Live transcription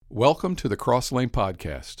Welcome to the Cross Lane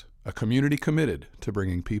Podcast, a community committed to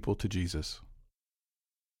bringing people to Jesus.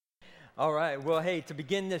 All right. Well, hey, to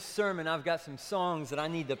begin this sermon, I've got some songs that I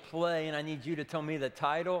need to play, and I need you to tell me the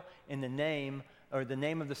title and the name, or the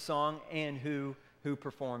name of the song and who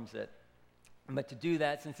performs it. But to do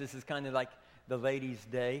that, since this is kind of like the ladies'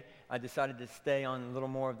 day, I decided to stay on a little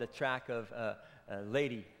more of the track of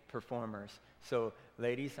lady performers. So,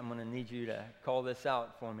 ladies, I'm going to need you to call this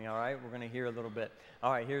out for me, all right? We're going to hear a little bit.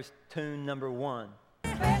 All right, here's tune number 1.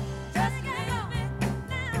 All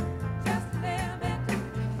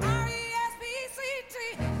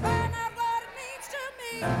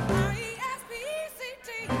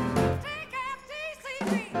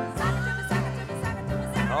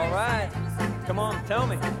right. Come on, tell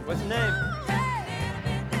me. What's the name?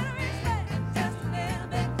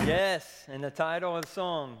 Yes, and the title of the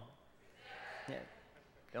song. Yeah.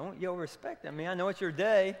 Don't yell respect at me. I know it's your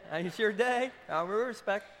day. It's your day. We'll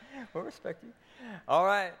respect you. All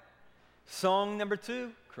right. Song number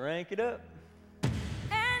 2. Crank it up.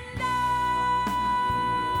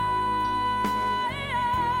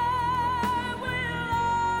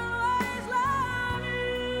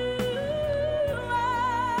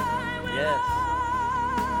 Yes.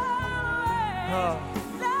 Oh.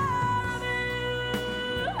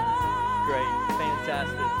 Great.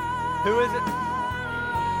 Fantastic. Who is it?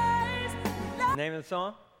 Name of the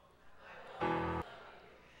song?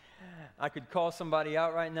 I could call somebody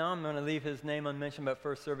out right now. I'm going to leave his name unmentioned, but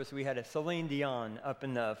first service we had a Celine Dion up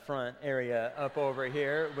in the front area up over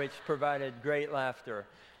here, which provided great laughter.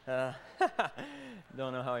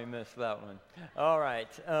 Don't know how he missed that one. All right.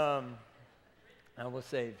 I will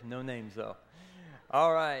save. No names, though.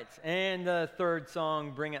 All right. And the third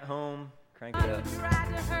song, Bring It Home. Crank it up.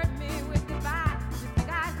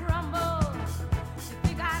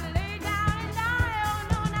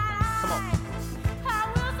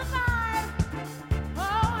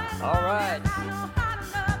 All right.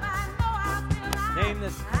 Name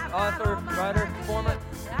this author, writer, performer.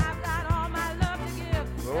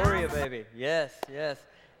 Gloria, baby. Yes, yes.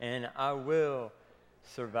 And I Will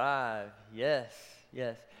Survive. Yes,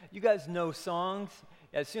 yes. You guys know songs.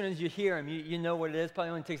 As soon as you hear them, you know what it is.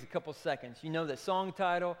 Probably only takes a couple seconds. You know the song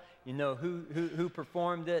title. You know who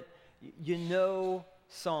performed it. You know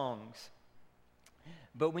songs.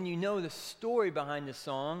 But when you know the story behind the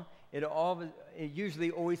song, it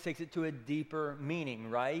usually always takes it to a deeper meaning,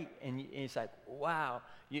 right? And it's like, wow.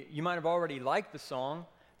 You might have already liked the song,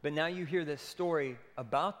 but now you hear this story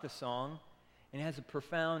about the song, and it has a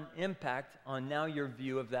profound impact on now your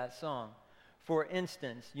view of that song. For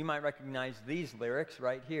instance, you might recognize these lyrics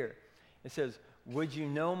right here. It says, "Would you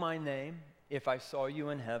know my name if I saw you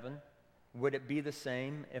in heaven? Would it be the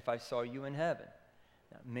same if I saw you in heaven?"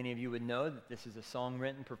 Now, many of you would know that this is a song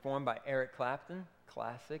written, performed by Eric Clapton.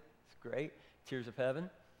 Classic. It's great. Tears of Heaven.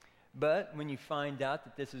 But when you find out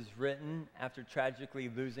that this is written after tragically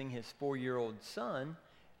losing his 4-year-old son,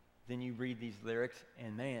 then you read these lyrics,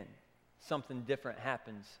 and man, something different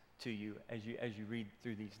happens to you as you read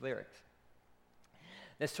through these lyrics.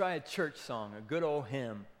 Let's try a church song, a good old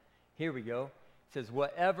hymn. Here we go. It says,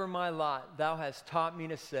 "Whatever my lot, thou hast taught me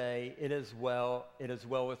to say, it is well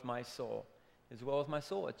with my soul." It is well with my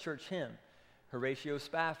soul, a church hymn. Horatio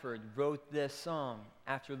Spafford wrote this song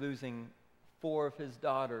after losing 4 of his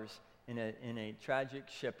daughters in a tragic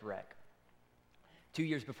shipwreck. 2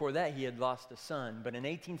 years before that, he had lost a son. But in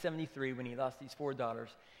 1873, when he lost these 4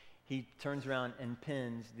 daughters, he turns around and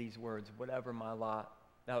pens these words, "Whatever my lot,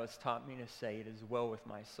 thou hast taught me to say, it is well with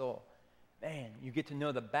my soul." Man, you get to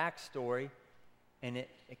know the backstory, and it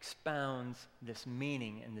expounds this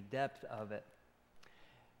meaning and the depth of it.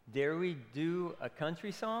 Dare we do a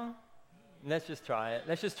country song? Let's just try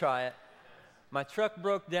it. My truck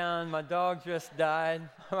broke down. My dog just died.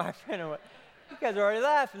 My friend, you guys are already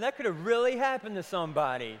laughing. That could have really happened to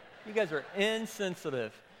somebody. You guys are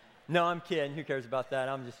insensitive. No, I'm kidding. Who cares about that?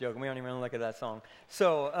 I'm just joking. We don't even look at that song.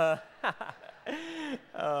 So,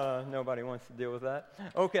 nobody wants to deal with that.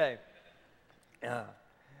 Okay.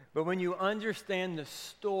 But when you understand the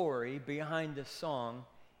story behind the song,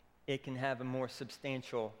 it can have a more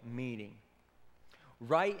substantial meaning.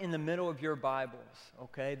 Right in the middle of your Bibles,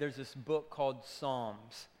 okay, there's this book called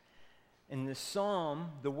Psalms. And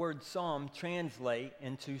the word psalm translate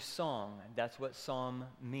into song. That's what psalm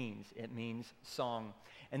means. It means song.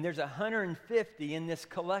 And there's 150 in this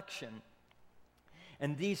collection.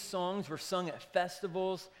 And these songs were sung at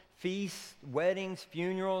festivals, feasts, weddings,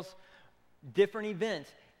 funerals, different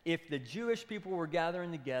events. If the Jewish people were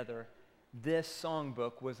gathering together, this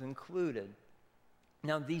songbook was included.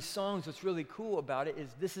 Now, these songs, what's really cool about it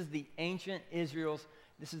is this is the ancient Israel's,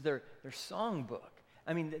 this is their songbook.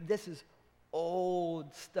 I mean, this is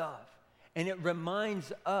old stuff. And it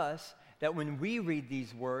reminds us that when we read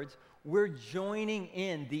these words, we're joining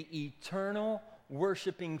in the eternal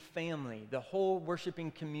worshiping family, the whole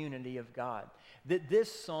worshiping community of God. That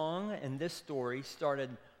this song and this story started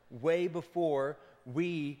way before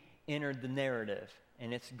we entered the narrative.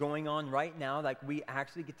 And it's going on right now, like we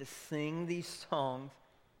actually get to sing these songs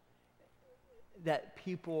that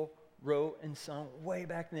people wrote and sung way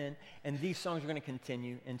back then, and these songs are going to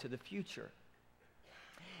continue into the future.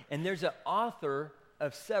 And there's an author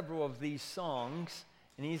of several of these songs,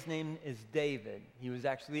 and his name is David. He was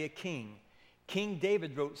actually a king. King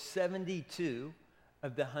David wrote 72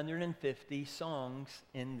 of the 150 songs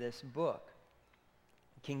in this book.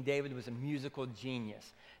 King David was a musical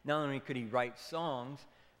genius. Not only could he write songs,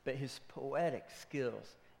 but his poetic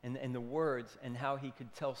skills and the words and how he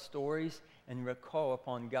could tell stories and recall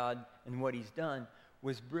upon God and what he's done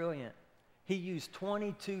was brilliant. He used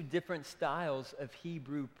 22 different styles of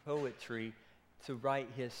Hebrew poetry to write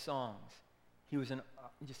his songs. He was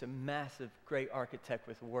just a massive, great architect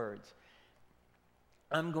with words.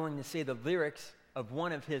 I'm going to say the lyrics of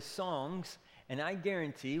one of his songs, and I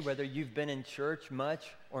guarantee, whether you've been in church much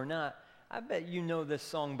or not, I bet you know this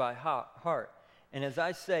song by heart. And as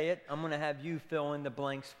I say it, I'm going to have you fill in the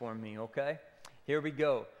blanks for me, okay? Here we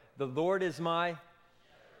go. The Lord is my,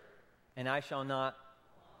 and I shall not.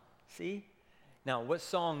 See? Now, what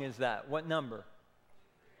song is that? What number?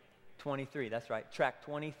 23, that's right. Track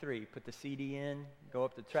 23. Put the CD in, go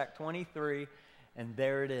up to track 23, and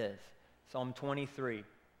there it is. Psalm 23.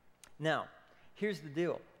 Now, here's the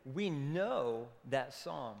deal. We know that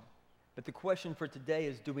psalm, but the question for today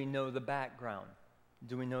is, do we know the background?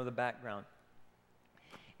 Do we know the background?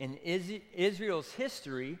 In Israel's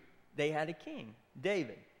history, they had a king,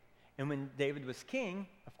 David. And when David was king,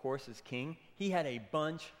 of course, as king, he had a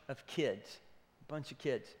bunch of kids.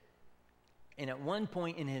 And at one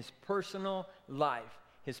point in his personal life,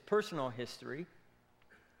 his personal history,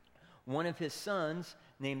 one of his sons,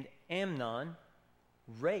 named Amnon,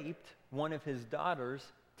 raped one of his daughters,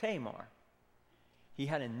 Tamar. He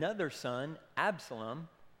had another son, Absalom,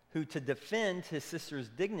 who, to defend his sister's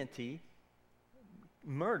dignity,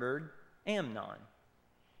 murdered Amnon.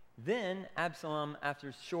 Then Absalom,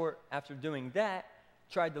 after doing that,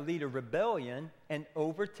 tried to lead a rebellion and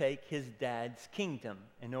overtake his dad's kingdom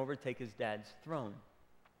and overtake his dad's throne.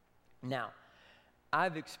 Now,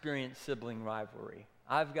 I've experienced sibling rivalry.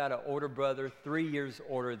 I've got an older brother 3 years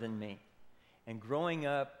older than me. And growing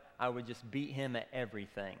up, I would just beat him at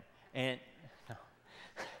everything. And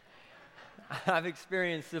I've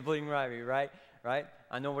experienced sibling rivalry, right?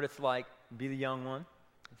 I know what it's like to be the young one.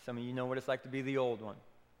 Some of you know what it's like to be the old one.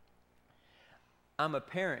 I'm a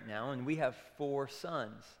parent now, and we have 4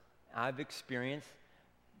 sons. I've experienced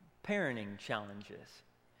parenting challenges.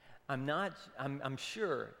 I'm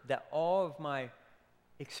sure that all of my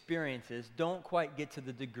experiences don't quite get to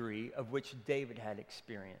the degree of which David had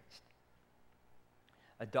experienced.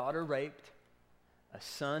 A daughter raped, a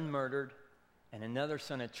son murdered, and another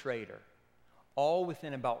son a traitor, all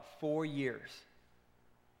within about 4 years.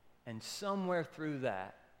 And somewhere through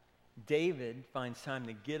that, David finds time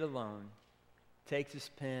to get alone, takes his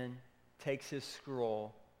pen, takes his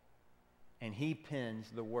scroll, and he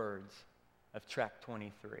pens the words of track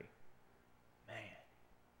 23. Man.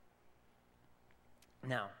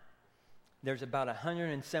 Now, there's about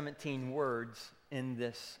 117 words in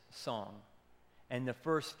this song. And the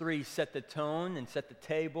first 3 set the tone and set the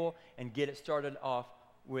table and get it started off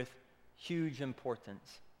with huge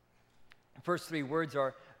importance. The first 3 words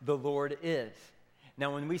are, the Lord is.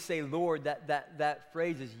 Now, when we say Lord, that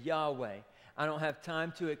phrase is Yahweh. I don't have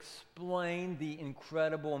time to explain the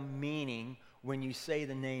incredible meaning when you say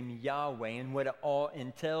the name Yahweh and what it all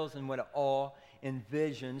entails and what it all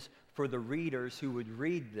envisions for the readers who would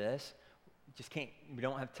read this. We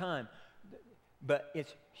don't have time. But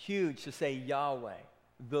it's huge to say Yahweh.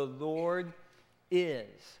 The Lord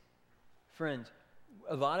is. Friends,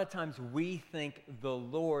 a lot of times we think the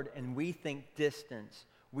Lord and we think distance.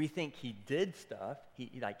 We think he did stuff.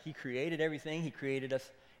 He created everything. He created us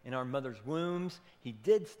in our mother's wombs. He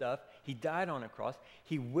did stuff. He died on a cross.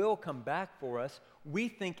 He will come back for us. We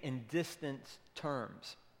think in distance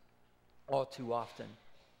terms all too often.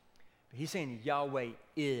 But he's saying Yahweh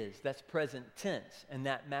is. That's present tense, and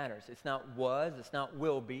that matters. It's not was. It's not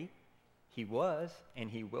will be. He was, and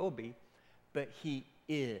he will be. But he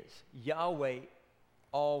is. Yahweh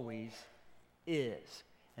always is.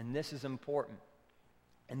 And this is important.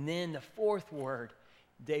 And then the 4th word,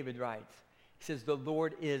 David writes, he says, the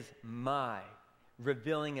Lord is my,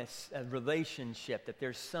 revealing a relationship, that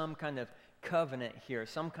there's some kind of covenant here,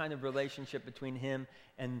 some kind of relationship between him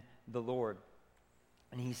and the Lord.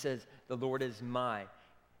 And he says, the Lord is my.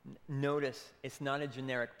 Notice, it's not a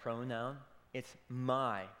generic pronoun. It's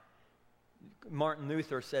my. Martin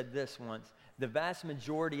Luther said this once, the vast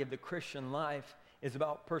majority of the Christian life is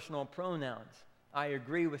about personal pronouns. I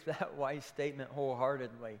agree with that wise statement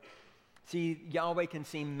wholeheartedly. See, Yahweh can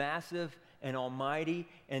seem massive and almighty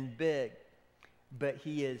and big, but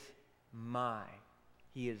he is my.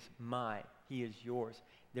 He is my. He is yours.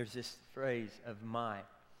 There's this phrase of my.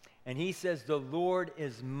 And he says, the Lord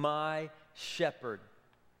is my shepherd.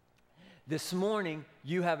 This morning,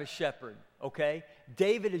 you have a shepherd, okay?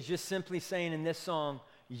 David is just simply saying in this song,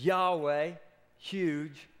 Yahweh,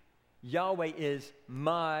 huge, Yahweh is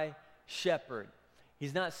my shepherd.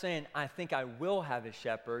 He's not saying, I think I will have a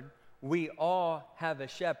shepherd. We all have a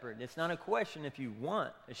shepherd. It's not a question if you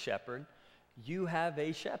want a shepherd. You have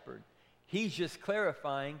a shepherd. He's just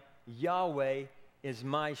clarifying, Yahweh is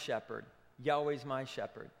my shepherd. Yahweh is my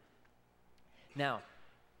shepherd. Now,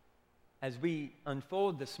 as we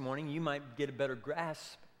unfold this morning, you might get a better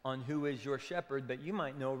grasp on who is your shepherd, but you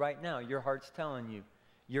might know right now, your heart's telling you.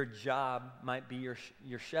 Your job might be your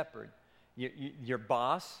shepherd. Your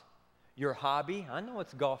boss, your hobby. I know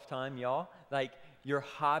it's golf time, y'all. Like, your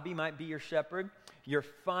hobby might be your shepherd. Your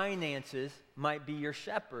finances might be your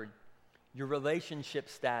shepherd. Your relationship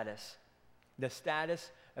status. The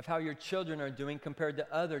status of how your children are doing compared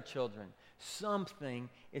to other children. Something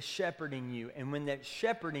is shepherding you. And when that's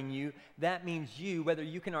shepherding you, that means you, whether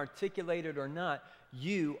you can articulate it or not,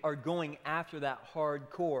 you are going after that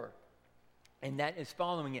hardcore. And that is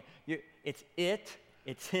following it.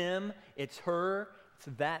 It's him, it's her,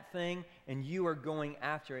 it's that thing, and you are going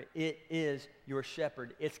after it. It is your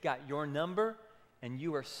shepherd. It's got your number, and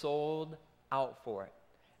you are sold out for it.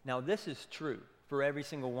 Now, this is true for every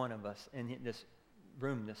single one of us in this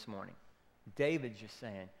room this morning. David's just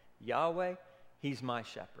saying, Yahweh, he's my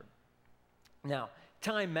shepherd. Now,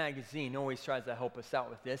 Time Magazine always tries to help us out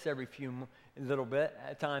with this. Every little bit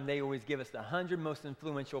at a time, they always give us the 100 most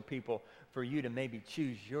influential people for you to maybe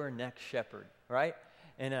choose your next shepherd, right?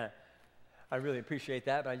 And I really appreciate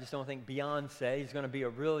that, but I just don't think Beyonce is going to be a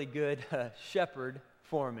really good shepherd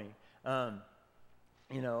for me.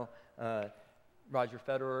 Roger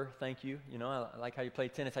Federer, thank you. You know, I like how you play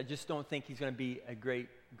tennis. I just don't think he's going to be a great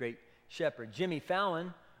shepherd. Jimmy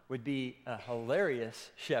Fallon would be a hilarious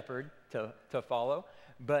shepherd to follow,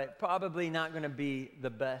 but probably not going to be the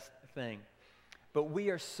best thing. But we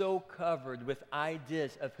are so covered with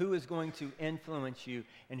ideas of who is going to influence you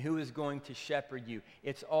and who is going to shepherd you.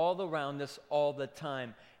 It's all around us all the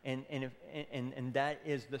time, and that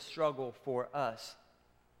is the struggle for us.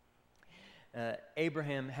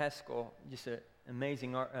 Abraham Heskel, just an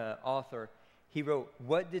amazing author, he wrote,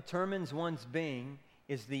 "What determines one's being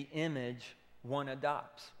is the image one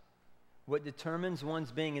adopts." What determines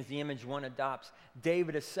one's being is the image one adopts.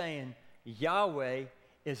 David is saying, Yahweh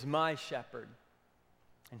is my shepherd,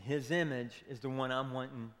 and his image is the one I'm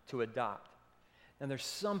wanting to adopt. Now, there's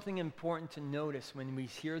something important to notice when we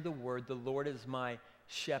hear the word, the Lord is my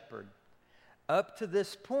shepherd. Up to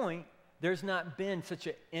this point, there's not been such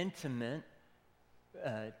an intimate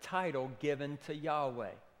title given to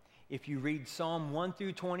Yahweh. If you read Psalm 1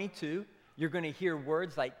 through 22, you're going to hear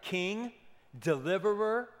words like king,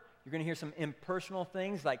 deliverer. You're going to hear some impersonal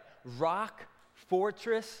things like rock,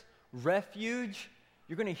 fortress, refuge.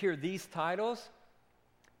 You're going to hear these titles.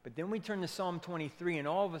 But then we turn to Psalm 23, and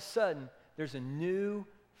all of a sudden, there's a new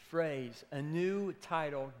phrase, a new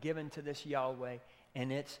title given to this Yahweh,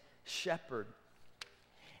 and it's shepherd.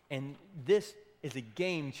 And this is a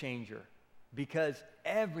game changer because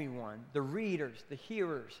everyone, the readers, the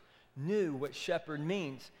hearers, knew what shepherd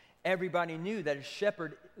means. Everybody knew that a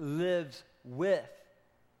shepherd lives with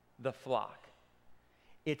the flock.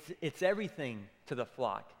 It's everything to the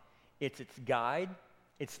flock. It's its guide,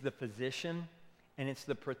 it's the physician, and it's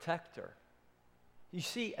the protector. You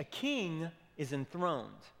see, a king is enthroned.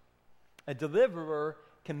 A deliverer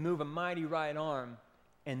can move a mighty right arm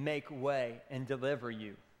and make way and deliver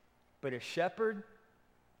you. But a shepherd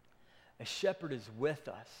is with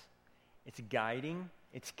us. It's guiding,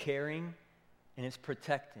 it's caring, and it's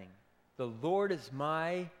protecting. The Lord is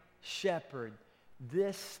my shepherd.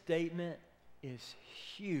 This statement is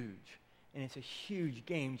huge, and it's a huge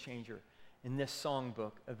game changer in this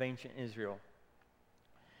songbook of ancient Israel.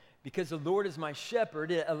 Because the Lord is my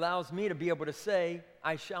shepherd, it allows me to be able to say,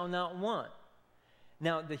 I shall not want.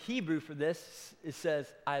 Now, the Hebrew for this, it says,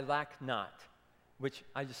 I lack not, which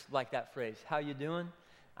I just like that phrase. How you doing?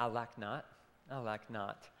 I lack not. I lack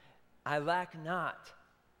not. I lack not.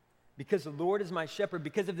 Because the Lord is my shepherd,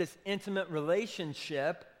 because of this intimate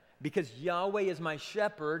relationship Because Yahweh is my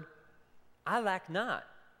shepherd, I lack not.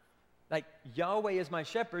 Like, Yahweh is my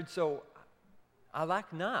shepherd, so I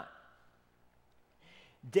lack not.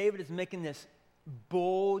 David is making this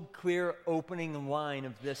bold, clear opening line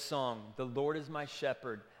of this song. The Lord is my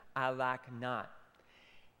shepherd, I lack not.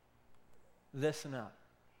 Listen up.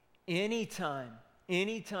 Anytime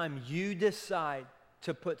you decide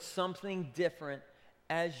to put something different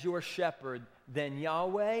as your shepherd than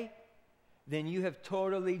Yahweh, then you have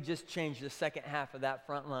totally just changed the second half of that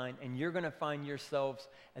front line, and you're going to find yourselves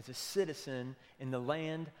as a citizen in the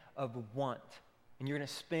land of want. And you're going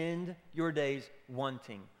to spend your days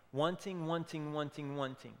wanting.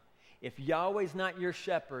 If Yahweh's not your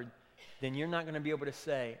shepherd, then you're not going to be able to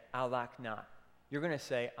say, I lack not. You're going to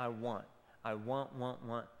say, I want. I want.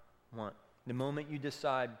 The moment you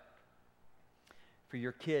decide for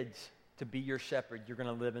your kids to be your shepherd, you're going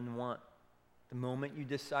to live in want. The moment you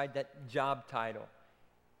decide that job title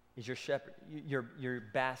is your shepherd, you're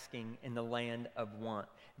basking in the land of want.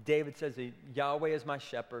 David says, Yahweh is my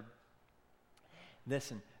shepherd.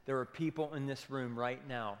 Listen, there are people in this room right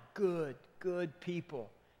now, good people.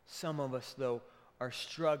 Some of us, though, are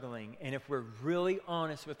struggling. And if we're really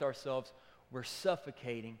honest with ourselves, we're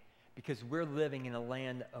suffocating because we're living in a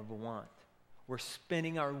land of want. We're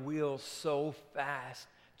spinning our wheels so fast,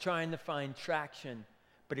 trying to find traction,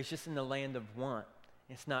 but it's just in the land of want.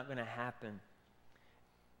 It's not going to happen.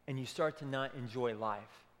 And you start to not enjoy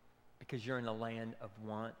life because you're in a land of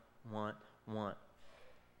want.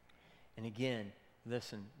 And again,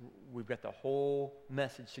 listen, we've got the whole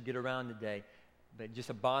message to get around today, but just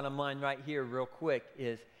a bottom line right here real quick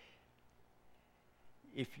is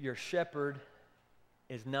if your shepherd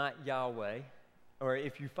is not Yahweh, or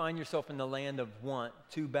if you find yourself in the land of want,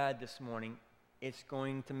 too bad this morning, it's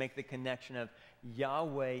going to make the connection of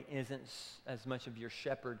Yahweh isn't as much of your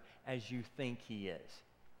shepherd as you think he is.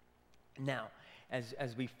 Now,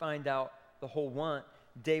 as we find out the whole want,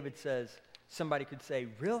 David says, somebody could say,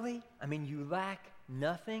 really? I mean, you lack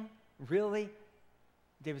nothing? Really?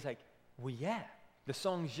 David's like, well, yeah. The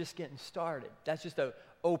song's just getting started. That's just an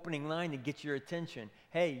opening line to get your attention.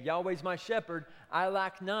 Hey, Yahweh's my shepherd. I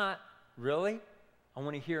lack not. Really? I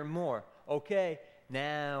want to hear more. Okay,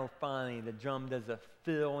 now finally the drum does a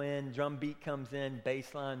fill in, drum beat comes in,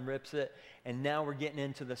 bass line rips it, and now we're getting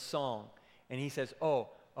into the song. And he says, oh,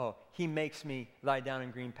 he makes me lie down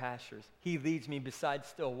in green pastures. He leads me beside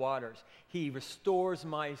still waters. He restores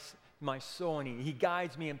my soul, and he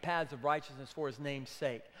guides me in paths of righteousness for his name's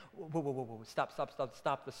sake. Whoa. Stop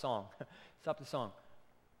the song. Stop the song.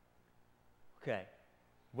 Okay,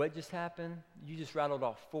 what just happened? You just rattled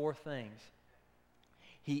off 4 things.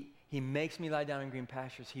 He makes me lie down in green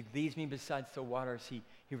pastures. He leads me beside still waters.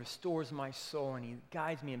 He restores my soul, and he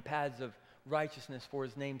guides me in paths of righteousness for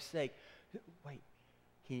his name's sake. Wait,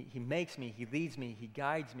 he makes me, he leads me, he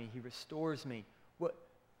guides me, he restores me. What?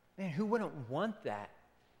 Man, who wouldn't want that?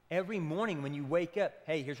 Every morning when you wake up,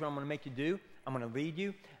 hey, here's what I'm going to make you do. I'm going to lead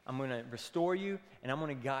you, I'm going to restore you, and I'm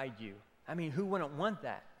going to guide you. I mean, who wouldn't want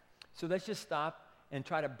that? So let's just stop and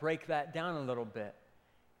try to break that down a little bit.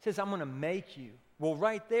 It says, I'm going to make you. Well,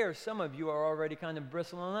 right there, some of you are already kind of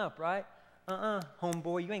bristling up, right?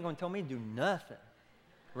 Homeboy, you ain't going to tell me to do nothing,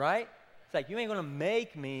 right? It's like, you ain't going to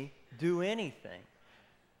make me do anything.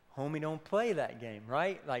 Homie, don't play that game,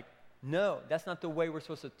 right? Like, no, that's not the way we're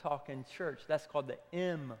supposed to talk in church. That's called the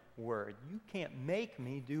M word. You can't make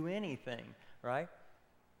me do anything, right?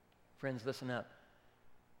 Friends, listen up.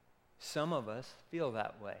 Some of us feel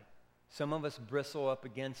that way. Some of us bristle up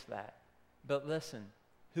against that. But listen,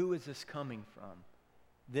 who is this coming from?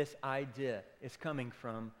 This idea is coming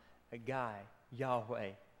from a guy, Yahweh,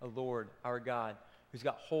 a Lord, our God, who's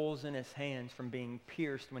got holes in his hands from being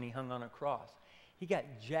pierced when he hung on a cross. He got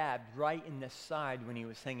jabbed right in the side when he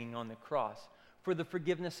was hanging on the cross. For the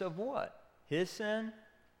forgiveness of what? His sin?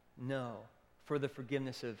 No. For the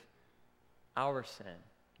forgiveness of our sin,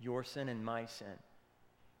 your sin and my sin.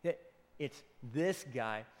 It's this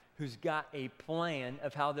guy who's got a plan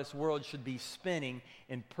of how this world should be spinning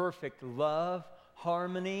in perfect love,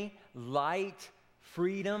 harmony, light,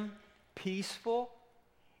 freedom, peaceful.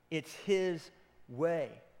 It's his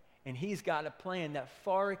way. And he's got a plan that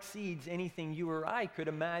far exceeds anything you or I could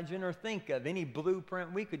imagine or think of, any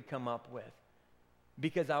blueprint we could come up with.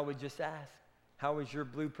 Because I would just ask, how is your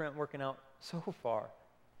blueprint working out so far?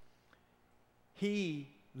 He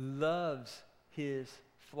loves his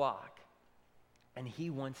flock, and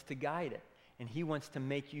he wants to guide it, and he wants to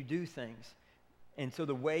make you do things. And so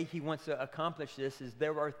the way he wants to accomplish this is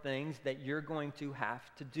there are things that you're going to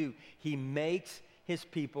have to do. He makes his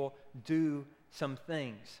people do some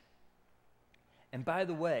things. And by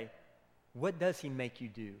the way, what does he make you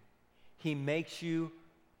do? He makes you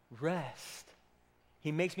rest.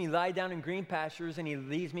 He makes me lie down in green pastures, and he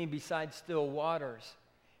leads me beside still waters.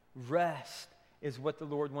 Rest is what the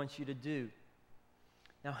Lord wants you to do.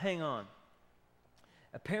 Now, hang on.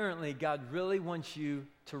 Apparently, God really wants you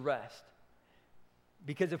to rest.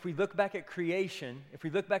 Because if we look back at creation,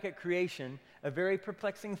 a very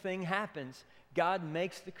perplexing thing happens. God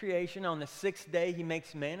makes the creation. On the sixth day, he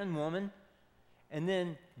makes man and woman, and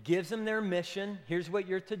then gives them their mission. Here's what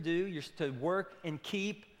you're to do. You're to work and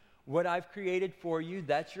keep what I've created for you.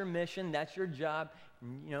 That's your mission. That's your job.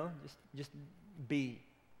 Just be.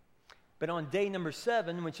 But on day number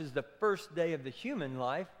 7, which is the first day of the human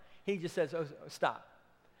life, he just says, oh, stop.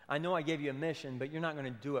 I know I gave you a mission, but you're not going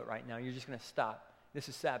to do it right now. You're just going to stop. This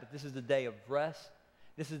is Sabbath. This is the day of rest.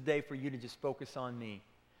 This is the day for you to just focus on me.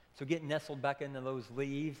 So get nestled back into those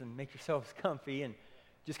leaves and make yourselves comfy and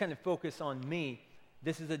just kind of focus on me.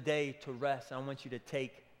 This is a day to rest. I want you to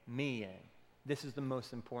take me in. This is the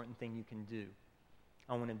most important thing you can do.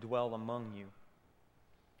 I want to dwell among you.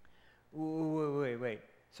 Wait.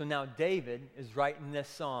 So now David is writing this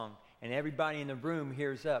song, and everybody in the room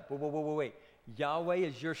hears up. Wait. Yahweh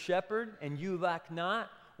is your shepherd, and you lack not?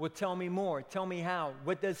 Well, tell me more. Tell me how.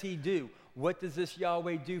 What does he do? What does this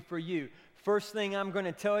Yahweh do for you? First thing I'm going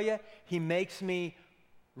to tell you, he makes me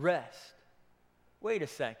rest. Wait a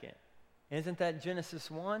second. Isn't that Genesis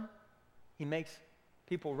 1? He makes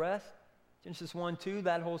people rest? Genesis 1-2,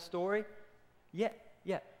 that whole story? Yeah.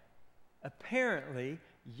 Apparently,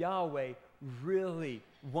 Yahweh really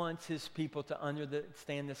wants his people to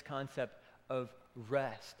understand this concept of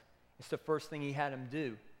rest. It's the first thing he had him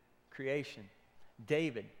do, creation.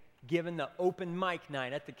 David, given the open mic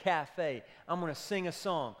night at the cafe, I'm going to sing a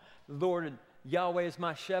song. Lord, Yahweh is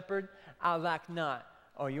my shepherd, I lack not.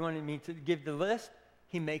 Oh, you wanted me to give the list?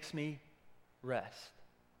 He makes me rest.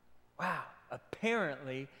 Wow,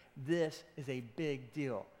 apparently this is a big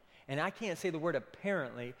deal. And I can't say the word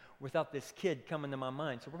apparently without this kid coming to my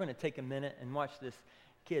mind. So we're going to take a minute and watch this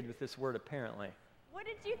kid with this word apparently. What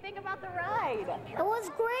did you think about the ride? It was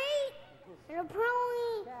great. And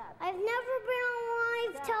apparently, I've never been on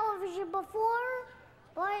live television before,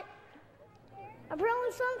 but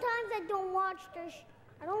apparently sometimes I don't watch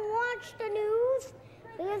the news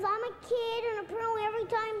because I'm a kid, and apparently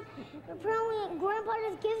Grandpa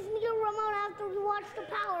just gives me the remote after we watch the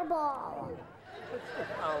Powerball. What's the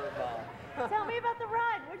Powerball? Tell me about the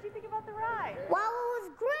ride. What did you think about the ride? Well, it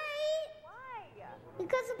was great. Why?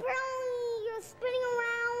 Because apparently you're spinning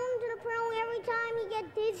around, and apparently every time you get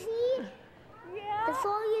dizzy, Yeah. that's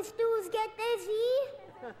all you do is get dizzy.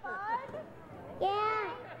 Is it fun?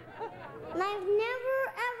 Yeah. And I've never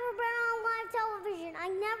ever been on live television. I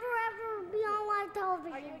never ever be on live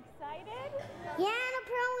television. Are you excited? Yeah, and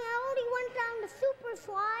apparently I already went down the super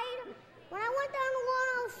slide. When I went down the one,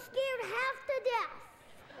 I was scared half to death.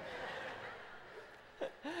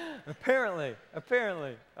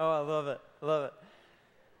 Apparently. Oh, I love it.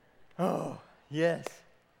 Oh, yes.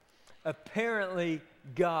 Apparently,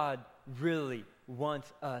 God really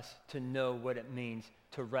wants us to know what it means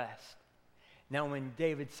to rest. Now, when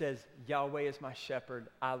David says, Yahweh is my shepherd,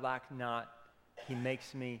 I lack not, he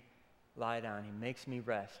makes me lie down, he makes me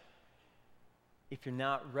rest. If you're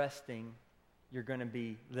not resting, you're going to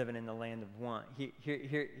be living in the land of want.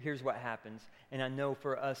 Here's what happens. And I know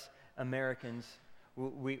for us Americans,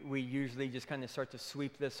 we usually just kind of start to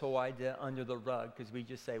sweep this whole idea under the rug because we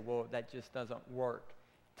just say, well, that just doesn't work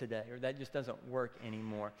today, or that just doesn't work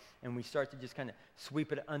anymore. And we start to just kind of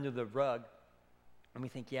sweep it under the rug. And we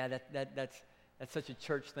think, yeah, that's such a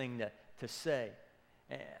church thing to say.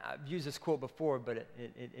 And I've used this quote before, but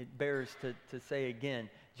it bears to say again.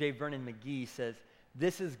 J. Vernon McGee says,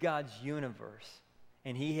 this is God's universe,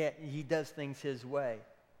 and he does things his way.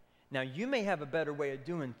 Now, you may have a better way of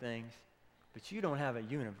doing things, but you don't have a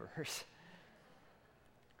universe.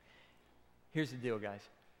 Here's the deal, guys.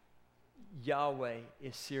 Yahweh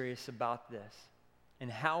is serious about this. And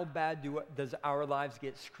how bad does our lives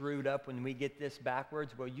get screwed up when we get this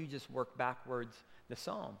backwards? Well, you just work backwards the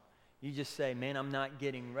psalm. You just say, man, I'm not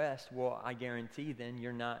getting rest. Well, I guarantee then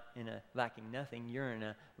you're not in a lacking nothing. You're in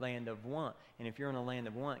a land of want. And if you're in a land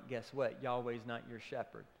of want, guess what? Yahweh's not your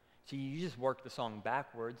shepherd. So you just work the song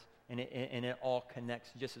backwards, and it all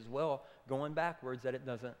connects just as well going backwards that it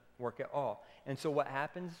doesn't work at all. And so what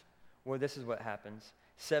happens? Well, this is what happens.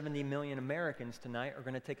 70 million Americans tonight are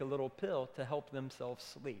going to take a little pill to help themselves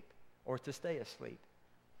sleep or to stay asleep.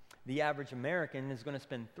 The average American is going to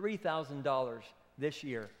spend $3,000 this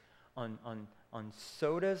year on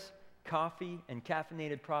sodas, coffee, and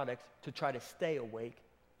caffeinated products to try to stay awake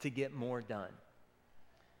to get more done.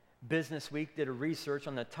 Business Week did a research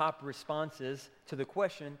on the top responses to the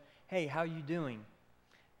question, hey, how you doing?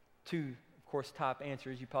 Two, of course, top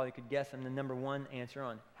answers. You probably could guess them. The number one answer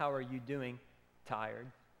on how are you doing? Tired.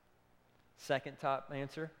 Second top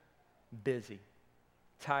answer, busy.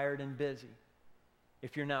 Tired and busy.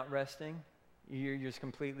 If you're not resting, you're just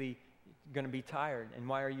completely going to be tired. And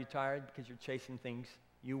why are you tired? Because you're chasing things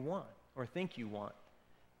you want or think you want.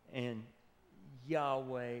 And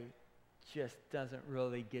Yahweh just doesn't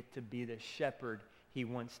really get to be the shepherd he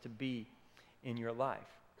wants to be in your life.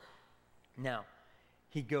 Now,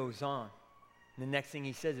 he goes on. The next thing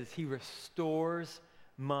he says is, he restores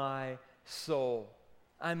my soul.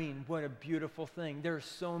 I mean, what a beautiful thing. There are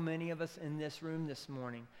so many of us in this room this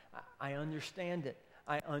morning. I understand it.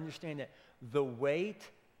 I understand it. The weight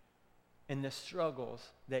and the struggles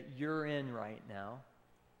that you're in right now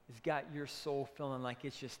has got your soul feeling like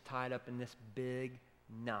it's just tied up in this big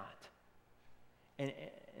knot. And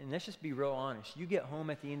let's just be real honest. You get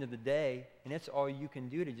home at the end of the day, and it's all you can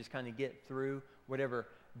do to just kind of get through whatever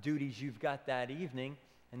duties you've got that evening,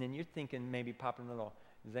 and then you're thinking maybe popping a little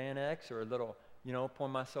Xanax or a little, pour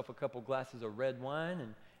myself a couple glasses of red wine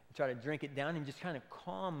and try to drink it down and just kind of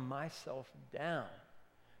calm myself down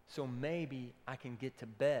so maybe I can get to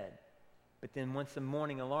bed. But then once the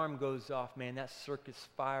morning alarm goes off, man, that circus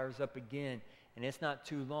fires up again, and it's not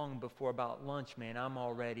too long before about lunch, man, I'm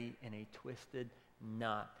already in a twisted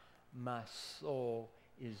knot. My soul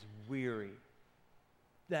is weary.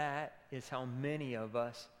 That is how many of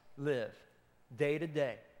us live day to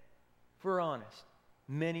day. If we're honest,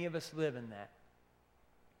 many of us live in that.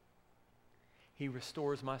 He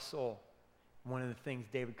restores my soul. One of the things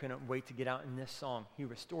David couldn't wait to get out in this song. He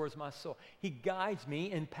restores my soul. He guides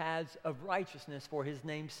me in paths of righteousness for his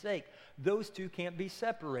name's sake. Those two can't be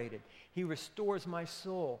separated. He restores my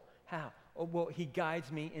soul. How? Oh, well, he guides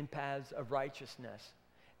me in paths of righteousness.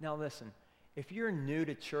 Now listen, if you're new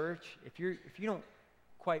to church, if you don't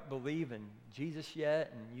quite believe in Jesus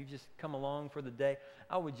yet and you just come along for the day,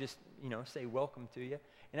 I would just, say welcome to you.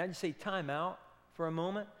 And I just say time out for a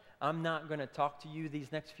moment. I'm not going to talk to you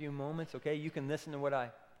these next few moments, okay? You can listen to what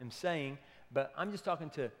I am saying, but I'm just talking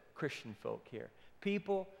to Christian folk here.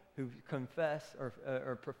 People who confess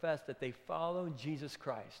or profess that they follow Jesus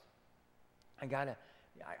Christ. I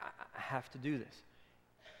have to do this.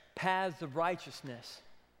 Paths of righteousness.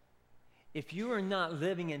 If you are not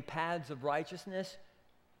living in paths of righteousness,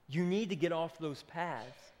 you need to get off those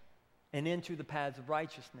paths and into the paths of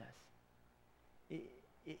righteousness.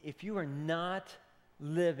 If you are not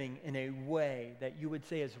living in a way that you would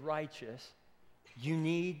say is righteous, you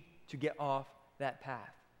need to get off that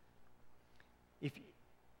path.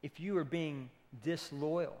 If you are being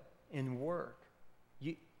disloyal in work,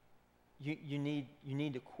 you need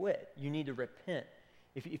to quit. You need to repent.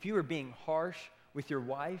 If you are being harsh with your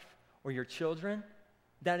wife or your children,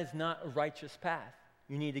 that is not a righteous path.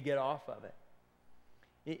 You need to get off of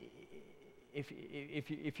it.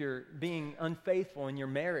 If you're being unfaithful in your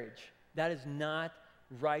marriage, that is not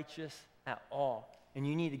righteous at all, and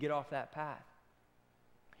you need to get off that path.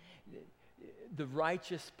 The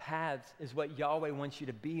righteous paths is what Yahweh wants you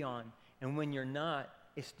to be on, and when you're not,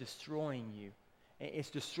 it's destroying you. It's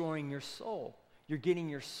destroying your soul. You're getting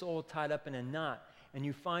your soul tied up in a knot, and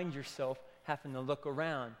you find yourself having to look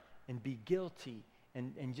around and be guilty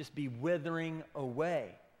and just be withering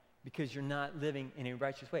away because you're not living in a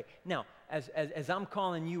righteous way. Now, as I'm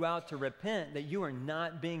calling you out to repent that you are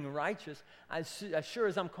not being righteous, as sure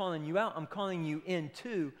as I'm calling you out, I'm calling you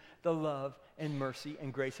into the love and mercy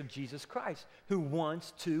and grace of Jesus Christ, who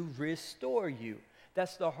wants to restore you.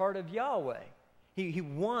 That's the heart of Yahweh. He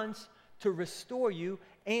wants to restore you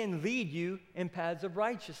and lead you in paths of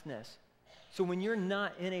righteousness. So when you're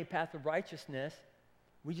not in a path of righteousness,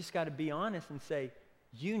 we just got to be honest and say,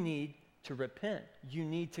 you need to repent. You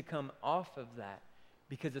need to come off of that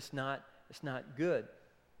because it's not good.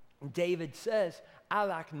 David says, I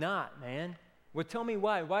lack not, man. Well, tell me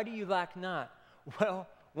why. Why do you lack not? Well,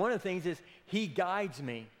 one of the things is he guides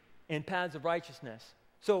me in paths of righteousness.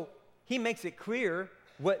 So he makes it clear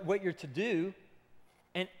what you're to do,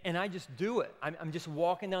 and I just do it. I'm just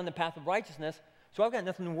walking down the path of righteousness, so I've got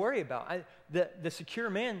nothing to worry about. The secure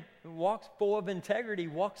man walks full of integrity,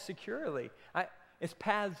 walks securely. It's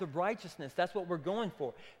paths of righteousness. That's what we're going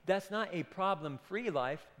for. That's not a problem-free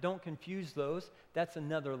life. Don't confuse those. That's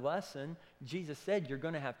another lesson. Jesus said you're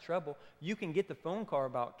going to have trouble. You can get the phone call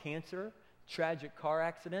about cancer, tragic car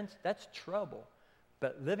accidents. That's trouble.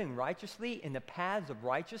 But living righteously in the paths of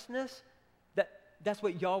righteousness, that's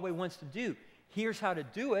what Yahweh wants to do. Here's how to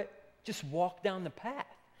do it. Just walk down the path.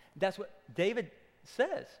 That's what David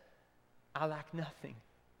says. I lack nothing.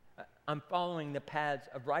 I'm following the paths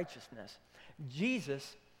of righteousness.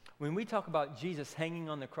 Jesus when we talk about Jesus hanging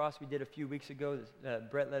on the cross, we did a few weeks ago,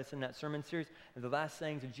 Brett led us in that sermon series, and the last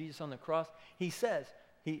sayings of Jesus on the cross, he says,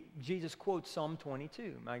 Jesus quotes Psalm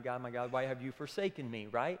 22, my God, why have you forsaken me,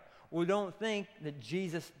 right? Well, don't think that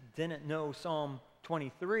Jesus didn't know Psalm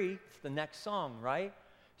 23. It's the next song, right?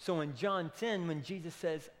 So in John 10, when Jesus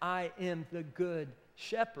says, I am the good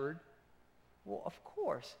shepherd, well, of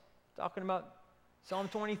course, talking about Psalm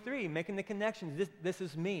 23, making the connections. This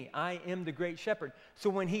is me. I am the great shepherd.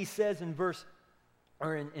 So when he says in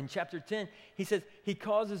in chapter 10, he says, he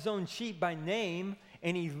calls his own sheep by name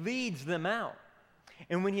and he leads them out.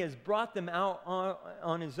 And when he has brought them out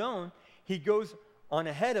on his own, he goes on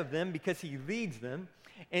ahead of them because he leads them.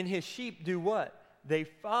 And his sheep do what? They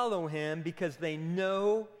follow him because they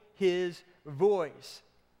know his voice.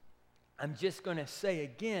 I'm just going to say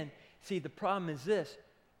again, see, the problem is this.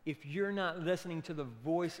 If you're not listening to the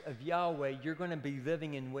voice of Yahweh, you're going to be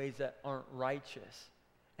living in ways that aren't righteous.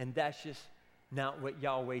 And that's just not what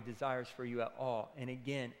Yahweh desires for you at all. And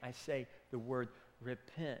again, I say the word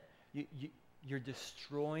repent. You're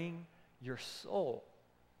destroying your soul.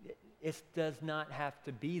 It does not have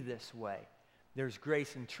to be this way. There's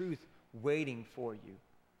grace and truth waiting for you.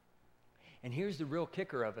 And here's the real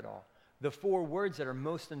kicker of it all. The 4 words that are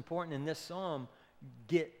most important in this psalm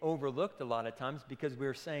get overlooked a lot of times because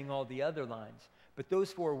we're saying all the other lines. But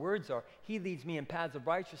those 4 words are, he leads me in paths of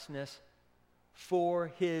righteousness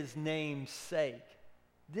for his name's sake.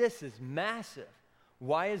 This is massive.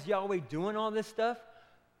 Why is Yahweh doing all this stuff?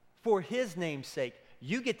 For his name's sake.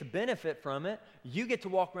 You get to benefit from it. You get to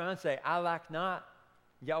walk around and say, I lack not.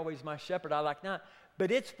 Yahweh's my shepherd, I lack not.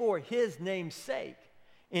 But it's for his name's sake.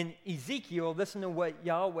 In Ezekiel, listen to what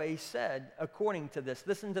Yahweh said according to this.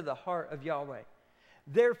 Listen to the heart of Yahweh.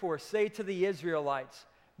 Therefore, say to the Israelites,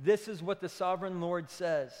 this is what the sovereign Lord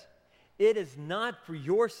says. It is not for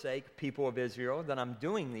your sake, people of Israel, that I'm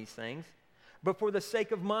doing these things, but for the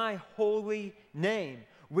sake of my holy name,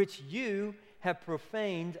 which you have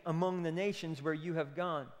profaned among the nations where you have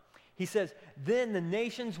gone. He says, then the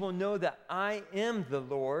nations will know that I am the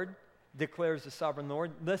Lord, declares the sovereign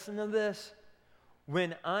Lord. Listen to this.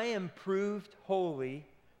 When I am proved holy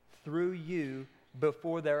through you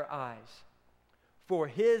before their eyes. For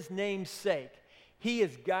his name's sake, he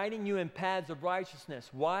is guiding you in paths of righteousness.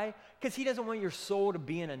 Why? Because he doesn't want your soul to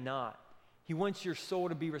be in a knot. He wants your soul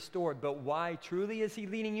to be restored. But why truly is he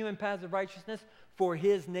leading you in paths of righteousness? For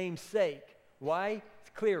his name's sake. Why?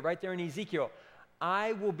 It's clear right there in Ezekiel.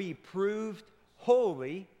 I will be proved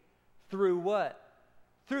holy through what?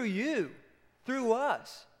 Through you, through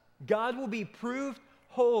us. God will be proved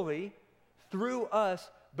holy through us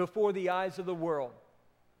before the eyes of the world.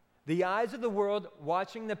 The eyes of the world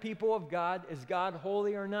watching the people of God, is God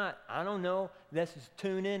holy or not? I don't know. Let's just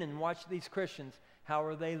tune in and watch these Christians. How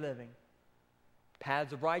are they living?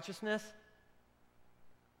 Paths of righteousness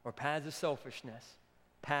or paths of selfishness?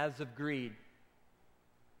 Paths of greed?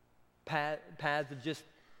 Paths of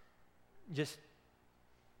just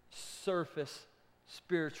surface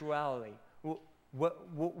spirituality?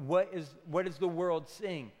 What is the world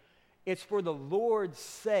seeing? It's for the Lord's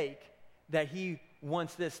sake that he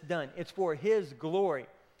wants this done. It's for his glory.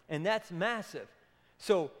 And that's massive.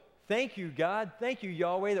 So thank you, God. Thank you,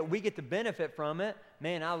 Yahweh, that we get to benefit from it.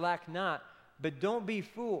 Man, I lack not. But don't be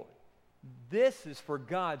fooled. This is for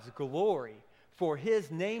God's glory. For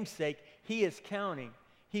his name's sake, he is counting.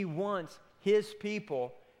 He wants his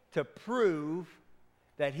people to prove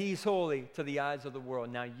that he's holy to the eyes of the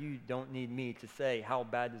world. Now, you don't need me to say how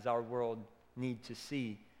bad does our world need to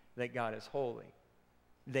see that God is holy.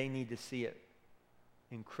 They need to see it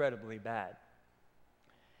incredibly bad.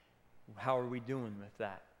 How are we doing with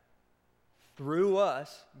that? Through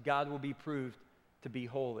us, God will be proved to be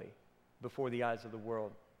holy before the eyes of the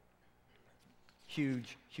world.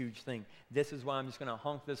 Huge, huge thing. This is why I'm just going to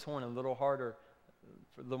honk this horn a little harder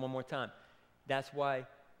for a little one more time. That's why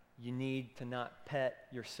you need to not pet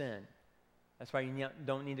your sin. That's why you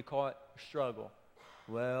don't need to call it a struggle.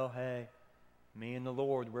 Well, hey, me and the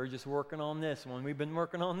Lord, we're just working on this one. We've been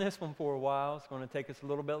working on this one for a while. It's going to take us a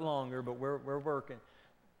little bit longer, but we're working.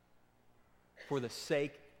 For the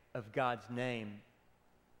sake of God's name,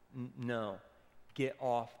 no. Get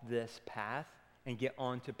off this path and get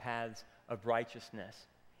onto paths of righteousness.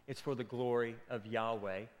 It's for the glory of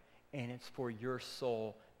Yahweh, and it's for your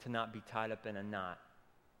soul to not be tied up in a knot.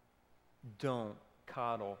 Don't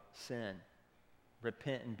coddle sin.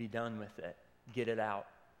 Repent and be done with it. Get it out.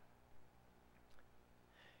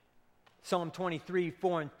 Psalm 23,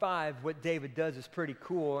 4 and 5, what David does is pretty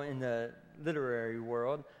cool in the literary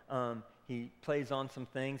world. He plays on some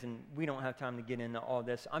things, and we don't have time to get into all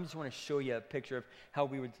this. I just want to show you a picture of how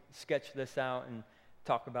we would sketch this out and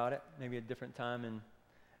talk about it, maybe a different time in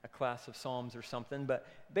a class of Psalms or something. But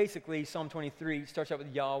basically, Psalm 23 starts out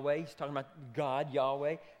with Yahweh. He's talking about God,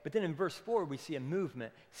 Yahweh. But then in verse 4, we see a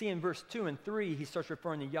movement. See, in verse 2 and 3, he starts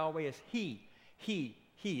referring to Yahweh as He.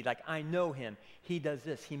 Like I know Him. He does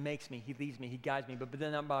this. He makes me. He leads me. He guides me. But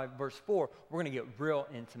then by verse 4, we're going to get real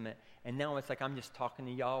intimate. And now it's like I'm just talking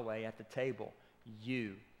to Yahweh at the table.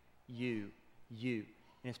 You. And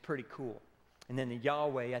it's pretty cool. And then the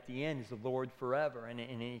Yahweh at the end is the Lord forever. And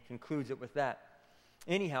he concludes it with that.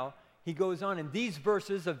 Anyhow, he goes on, and these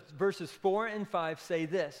verses 4 and 5 say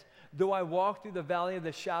this: though I walk through the valley of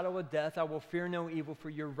the shadow of death, I will fear no evil, for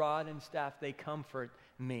your rod and staff, they comfort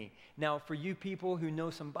me. Now, for you people who know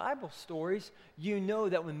some Bible stories, you know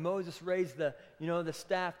that when Moses raised the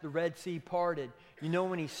staff, the Red Sea parted. You know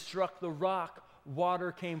when he struck the rock,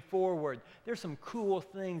 water came forward. There's some cool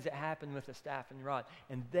things that happen with the staff and rod,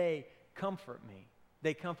 and they comfort me.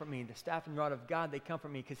 They comfort me. The staff and rod of God, they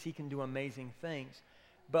comfort me because he can do amazing things.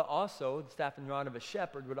 But also, the staff and rod of a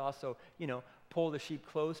shepherd would also, pull the sheep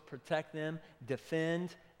close, protect them,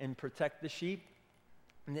 defend, and protect the sheep.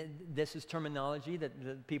 And this is terminology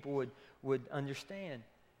that people would understand.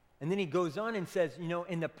 And then he goes on and says,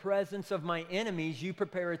 in the presence of my enemies, you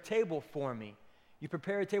prepare a table for me. You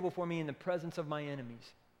prepare a table for me in the presence of my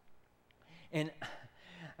enemies. And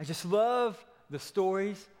I just love the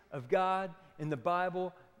stories of God in the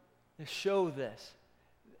Bible that show this.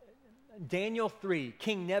 Daniel 3,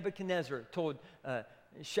 King Nebuchadnezzar told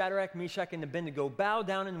Shadrach, Meshach, and Abednego, bow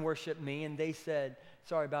down and worship me. And they said,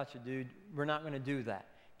 sorry about you, dude. We're not going to do that.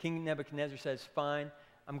 King Nebuchadnezzar says, fine,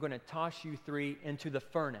 I'm going to toss you three into the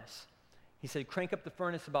furnace. He said, crank up the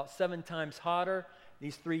furnace about 7 times hotter.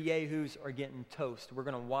 These 3 yahoos are getting toast. We're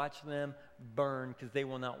going to watch them burn because they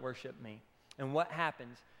will not worship me. And what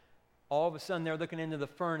happens? All of a sudden, they're looking into the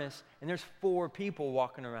furnace, and there's 4 people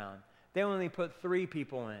walking around. They only put 3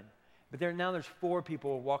 people in. But now there's 4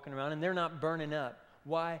 people walking around, and they're not burning up.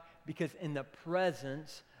 Why? Because in the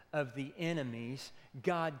presence of the enemies,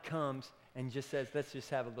 God comes and just says, let's just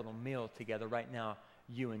have a little meal together right now,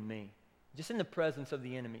 you and me. Just in the presence of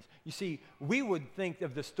the enemies. You see, we would think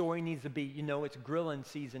of the story needs to be, it's grilling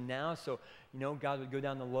season now, so, God would go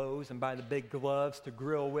down to Lowe's and buy the big gloves to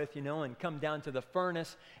grill with, and come down to the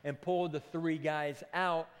furnace and pull the 3 guys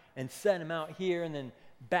out and set them out here and then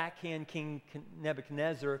backhand King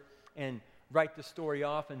Nebuchadnezzar and write the story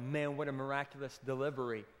off, and man, what a miraculous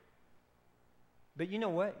delivery. But you know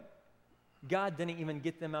what? God didn't even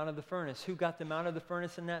get them out of the furnace. Who got them out of the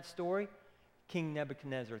furnace in that story? King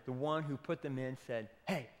Nebuchadnezzar, the one who put them in, said,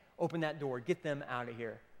 hey, open that door, get them out of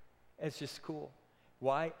here. It's just cool.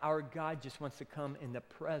 Why? Our God just wants to come in the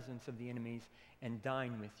presence of the enemies and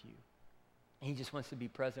dine with you. He just wants to be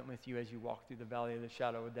present with you as you walk through the valley of the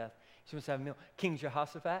shadow of death. He just wants to have a meal. King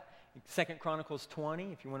Jehoshaphat, 2 Chronicles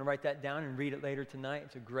 20, if you want to write that down and read it later tonight,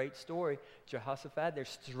 it's a great story. Jehoshaphat, they're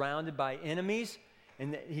surrounded by enemies,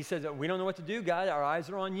 and he says, we don't know what to do, God, our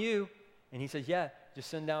eyes are on you. And he says, yeah,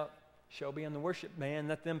 just send out Shelby and the worship band,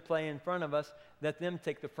 let them play in front of us, let them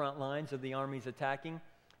take the front lines of the armies attacking,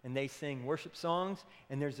 and they sing worship songs,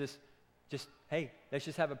 and there's this hey, let's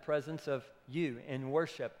just have a presence of you in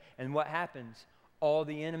worship. And what happens? All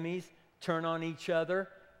the enemies turn on each other,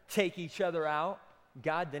 take each other out.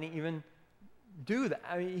 God didn't even do that.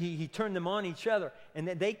 I mean, he turned them on each other, and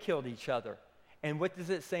they killed each other. And what does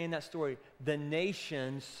it say in that story? The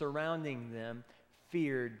nations surrounding them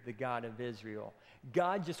feared the God of Israel.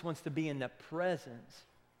 God just wants to be in the presence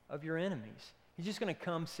of your enemies. He's just going to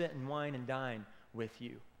come sit and wine and dine with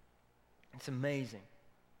you. It's amazing.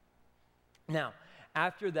 Now,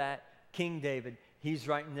 after that, King David, he's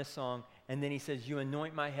writing this song, and then he says, you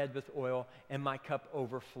anoint my head with oil, and my cup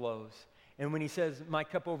overflows. And when he says, my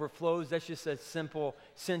cup overflows, that's just a simple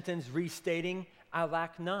sentence restating, I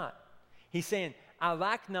lack not. He's saying, I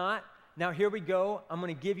lack not. Now here we go. I'm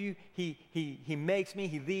going to give you, he makes me,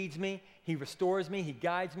 he leads me, he restores me, he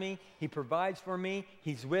guides me, he provides for me,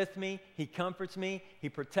 he's with me, he comforts me, he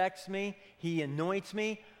protects me, he anoints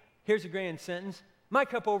me. Here's a grand sentence. My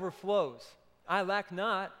cup overflows. I lack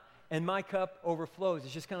not, and my cup overflows.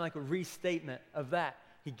 It's just kind of like a restatement of that.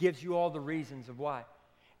 He gives you all the reasons of why.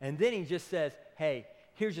 And then he just says, hey,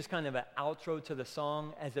 here's just kind of an outro to the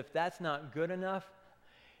song, as if that's not good enough.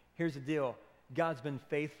 Here's the deal. God's been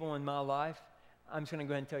faithful in my life. I'm just going to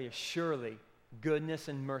go ahead and tell you, surely goodness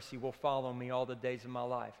and mercy will follow me all the days of my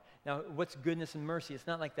life. Now, what's goodness and mercy? It's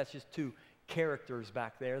not like that's just 2 characters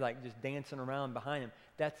back there, like just dancing around behind him.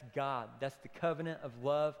 That's God. That's the covenant of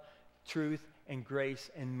love, truth, and grace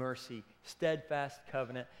and mercy. Steadfast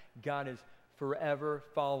covenant. God is forever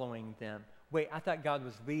following them. Wait, I thought God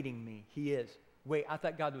was leading me. He is. Wait, I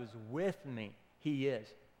thought God was with me. He is.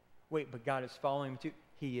 Wait, but God is following him too?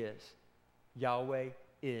 He is. Yahweh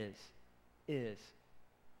is.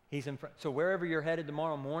 He's in front. So wherever you're headed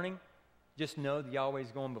tomorrow morning, just know that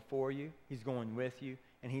Yahweh's going before you. He's going with you,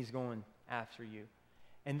 and he's going after you.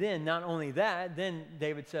 And then not only that, then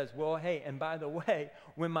David says, well, hey, and by the way,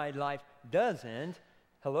 when my life does end,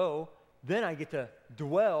 then I get to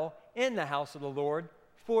dwell in the house of the Lord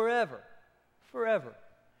forever. Forever.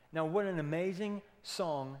 Now, what an amazing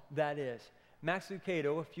song that is. Max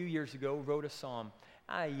Lucado, a few years ago, wrote a psalm.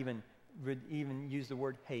 I even use the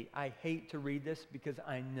word hate. I hate to read this because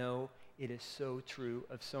I know it is so true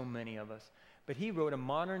of so many of us. But he wrote a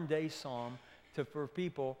modern day psalm for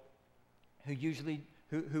people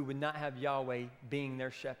who would not have Yahweh being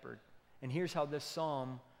their shepherd. And here's how this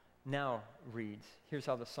psalm now reads. Here's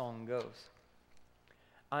how the song goes.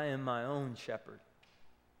 I am my own shepherd.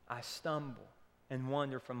 I stumble and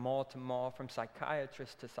wander from mall to mall, from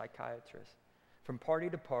psychiatrist to psychiatrist, from party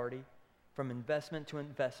to party, from investment to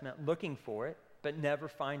investment, looking for it, but never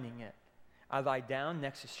finding it. I lie down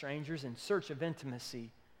next to strangers in search of intimacy,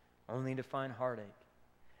 only to find heartache.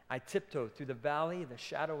 I tiptoe through the valley of the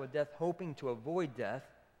shadow of death, hoping to avoid death,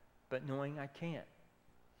 but knowing I can't.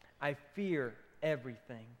 I fear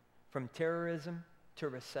everything, from terrorism to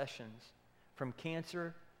recessions, from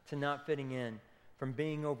cancer to not fitting in, from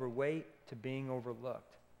being overweight to being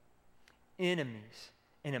overlooked. Enemies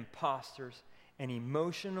and imposters and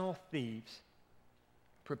emotional thieves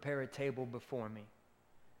prepare a table before me.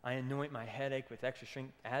 I anoint my headache with extra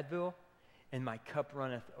strength Advil, and my cup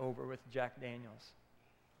runneth over with Jack Daniels.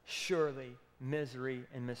 Surely misery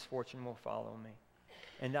and misfortune will follow me,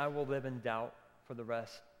 and I will live in doubt for the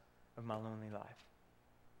rest of my lonely life.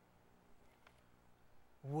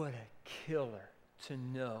 What a killer to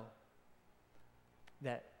know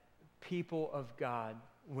that people of God,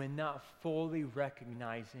 when not fully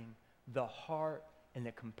recognizing the heart and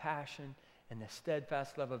the compassion and the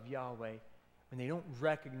steadfast love of Yahweh, when they don't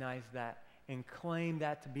recognize that and claim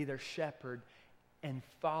that to be their shepherd and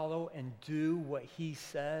follow and do what he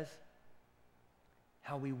says,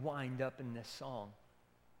 how we wind up in this song.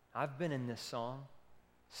 I've been in this song.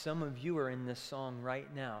 Some of you are in this song right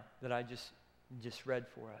now that I just read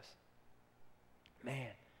for us.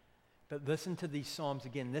 Man, but listen to these psalms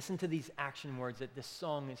again. Listen to these action words that this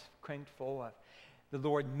song is cranked full of. The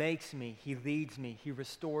Lord makes me, he leads me, he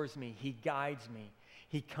restores me, he guides me,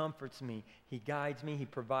 he comforts me, he guides me, he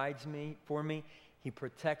provides me for me, he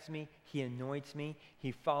protects me, he anoints me,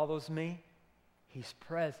 he follows me. He's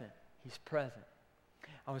present. He's present.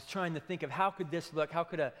 I was trying to think of how could this look, how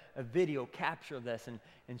could a video capture this,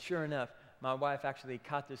 and sure enough, my wife actually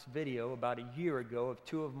caught this video about a year ago of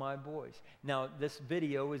two of my boys. Now, this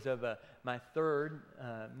video is of my third,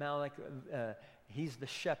 Malik. He's the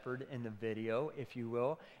shepherd in the video, if you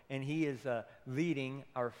will, and he is leading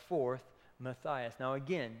our fourth, Matthias. Now,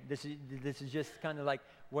 again, this is just kind of like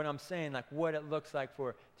what I'm saying, like what it looks like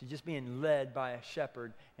to just being led by a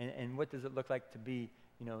shepherd, and what does it look like to be,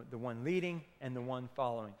 the one leading and the one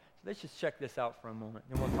following. So let's just check this out for a moment,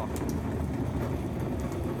 and we'll talk.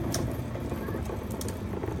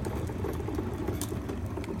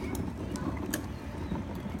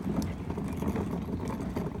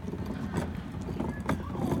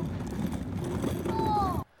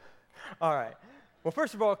 All right. Well,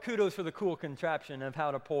 first of all, kudos for the cool contraption of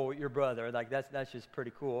how to pull your brother. Like that's just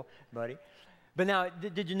pretty cool, buddy. But now,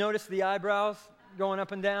 did you notice the eyebrows going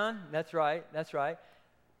up and down? That's right. That's right.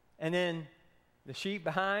 And then the sheep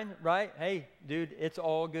behind, right? Hey, dude, it's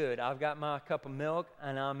all good. I've got my cup of milk,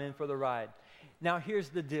 and I'm in for the ride. Now, here's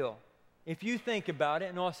the deal. If you think about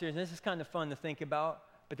it, in all seriousness, this is kind of fun to think about,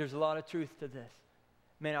 but there's a lot of truth to this.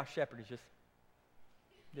 Man, our shepherd is just,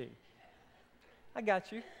 dude, I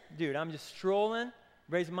got you. Dude, I'm just strolling,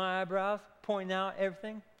 raising my eyebrows, pointing out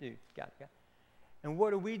everything. Dude, got it. And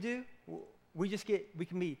what do? We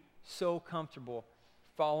can be so comfortable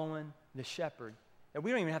following the shepherd that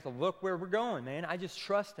we don't even have to look where we're going, man. I just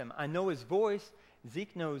trust him. I know his voice.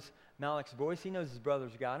 Zeke knows Malik's voice. He knows his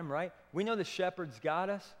brother's got him, right? We know the shepherd's got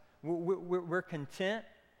us. We're content.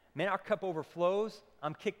 Man, our cup overflows.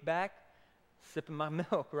 I'm kicked back, sipping my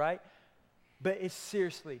milk, right? But it's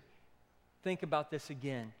seriously, think about this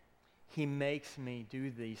again. He makes me do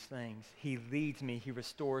these things. He leads me. He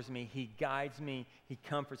restores me. He guides me. He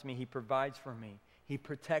comforts me. He provides for me. He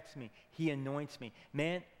protects me. He anoints me.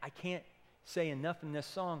 Man, I can't say enough in this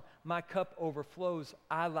song. My cup overflows.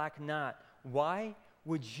 I lack not. Why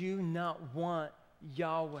would you not want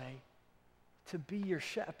Yahweh to be your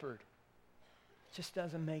shepherd? It just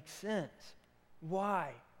doesn't make sense.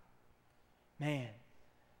 Why? Man,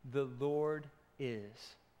 the Lord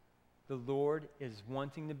is. The Lord is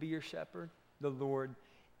wanting to be your shepherd. The Lord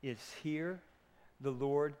is here. The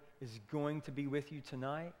Lord is going to be with you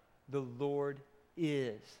tonight. The Lord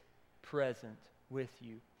is present with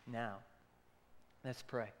you now. Let's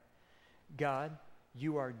pray. God,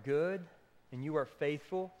 you are good and you are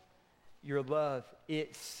faithful. Your love,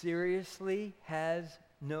 it seriously has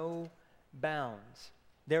no bounds.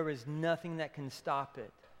 There is nothing that can stop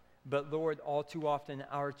it. But Lord, all too often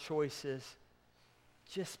our choices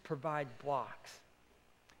just provide blocks.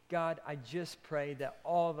 God, I just pray that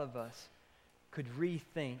all of us could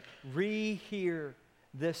rethink, rehear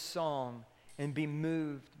this song and be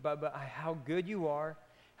moved by how good you are,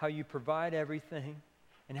 how you provide everything,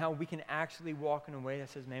 and how we can actually walk in a way that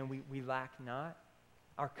says, man, we lack not.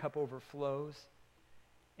 Our cup overflows.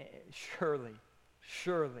 Surely,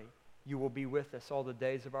 surely you will be with us all the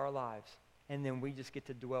days of our lives. And then we just get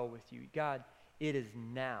to dwell with you. God, it is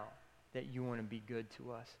now that you want to be good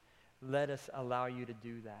to us. Let us allow you to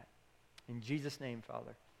do that. In Jesus' name,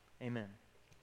 Father, amen.